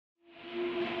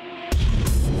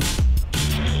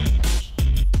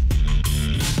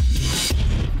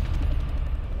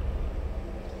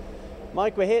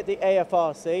Mike, we're here at the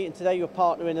AFRC, and today you're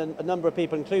partnering a number of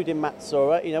people, including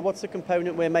Matsuura. What's the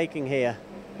component we're making here?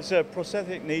 It's a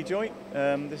prosthetic knee joint.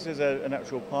 This is an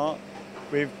actual part.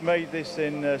 We've made this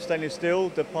in stainless steel.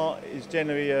 The part is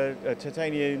generally a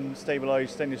titanium stabilised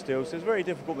stainless steel, so it's a very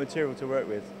difficult material to work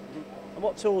with. And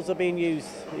what tools are being used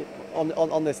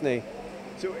on this knee?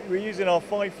 So we're using our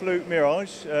 5-flute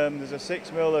Mirage. There's a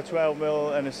 6mm, a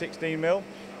 12mm and a 16mm.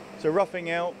 So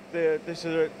roughing out, this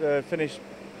is a finished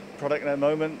product at the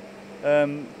moment.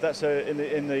 That's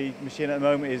in the machine at the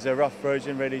moment is a rough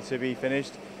version ready to be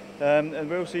finished. And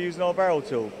we're also using our barrel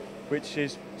tool, which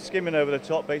is skimming over the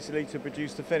top basically to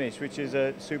produce the finish, which is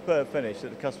a superb finish that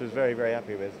the customer is very, very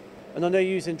happy with. And I know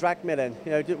you're using drag milling.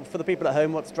 For the people at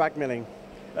home, what's drag milling?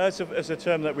 It's a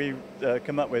term that we've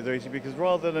come up with because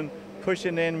rather than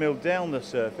pushing the end mill down the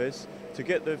surface to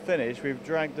get the finish, we've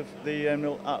dragged the end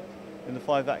mill up in the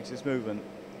 5-axis movement,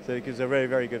 so it gives a very,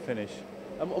 very good finish.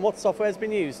 And what software has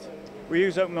been used? We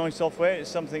use OpenMind software. It's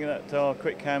something that our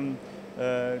Quickcam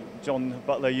John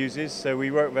Butler uses, so we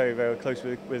work very, very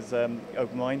closely with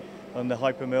OpenMind on the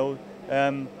hypermill.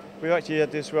 We've actually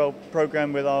had this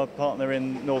programmed with our partner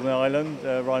in Northern Ireland,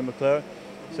 Ryan McClure.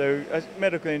 So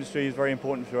medical industry is very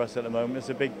important for us at the moment. It's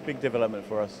a big development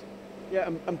for us. Yeah,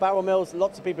 and barrel mills,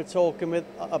 lots of people are talking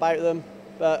about them,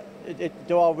 but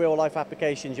there are real life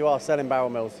applications. You are selling barrel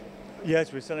mills.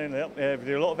 Yes, we're selling them. We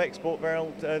do a lot of export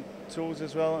barrel tools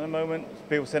as well at the moment.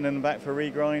 People sending them back for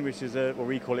regrind, which is what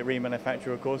we call it remanufacture,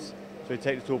 of course. So we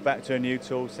take the tool back to a new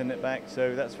tool, send it back.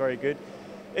 So that's very good.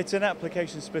 It's an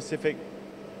application-specific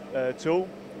tool.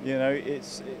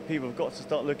 People have got to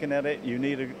start looking at it. You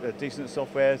need a decent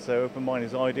software, so OpenMind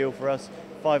is ideal for us.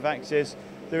 5-axis.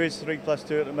 There is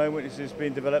 3+2 at the moment, which is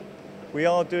being developed. We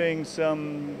are doing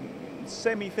some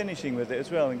semi-finishing with it as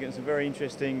well and getting some very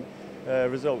interesting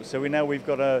results. So we've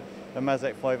got a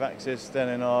Mazak 5-axis then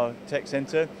in our tech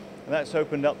centre, and that's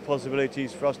opened up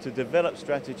possibilities for us to develop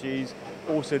strategies,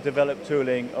 also develop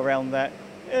tooling around that,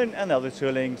 and other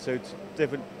tooling, so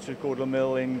different tricorder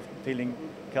milling, peeling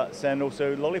cuts, and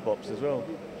also lollipops as well.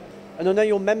 And I know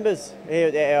you're members here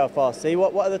at the AFRC.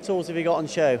 What other tools have you got on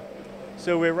show?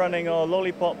 So we're running our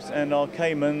lollipops and our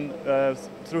Cayman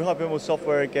through hypermill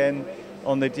software again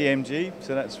on the DMG,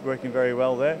 so that's working very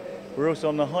well there. We're also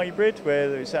on the hybrid,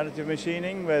 where it's additive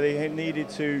machining, where they needed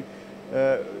to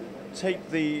take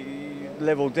the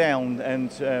level down and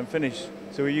finish.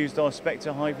 So we used our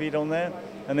Spectre high feed on there.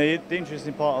 And the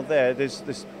interesting part of there's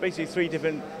basically 3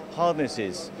 different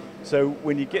hardnesses. So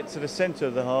when you get to the center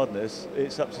of the hardness,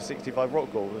 it's up to 65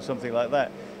 rock gold or something like that.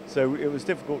 So it was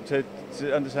difficult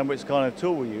to understand which kind of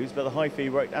tool we used, but the high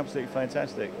feed worked absolutely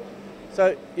fantastic.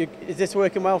 So is this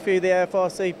working well for you, the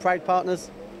AFRC, proud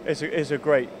partners? It's a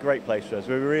great place for us.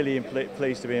 We're really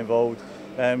pleased to be involved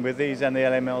with these and the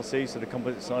AMRC, so the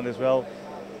composite side as well.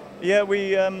 Yeah,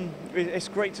 it's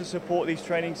great to support these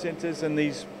training centres and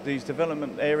these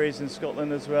development areas in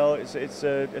Scotland as well. It's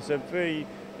a very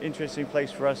interesting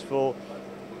place for us for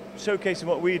showcasing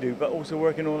what we do, but also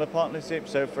working on the partnerships.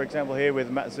 So, for example, here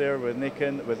with Matsuura, with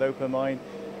Nikon, with OpenMind,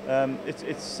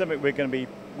 it's something we're going to be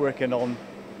working on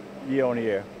year on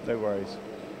year. No worries.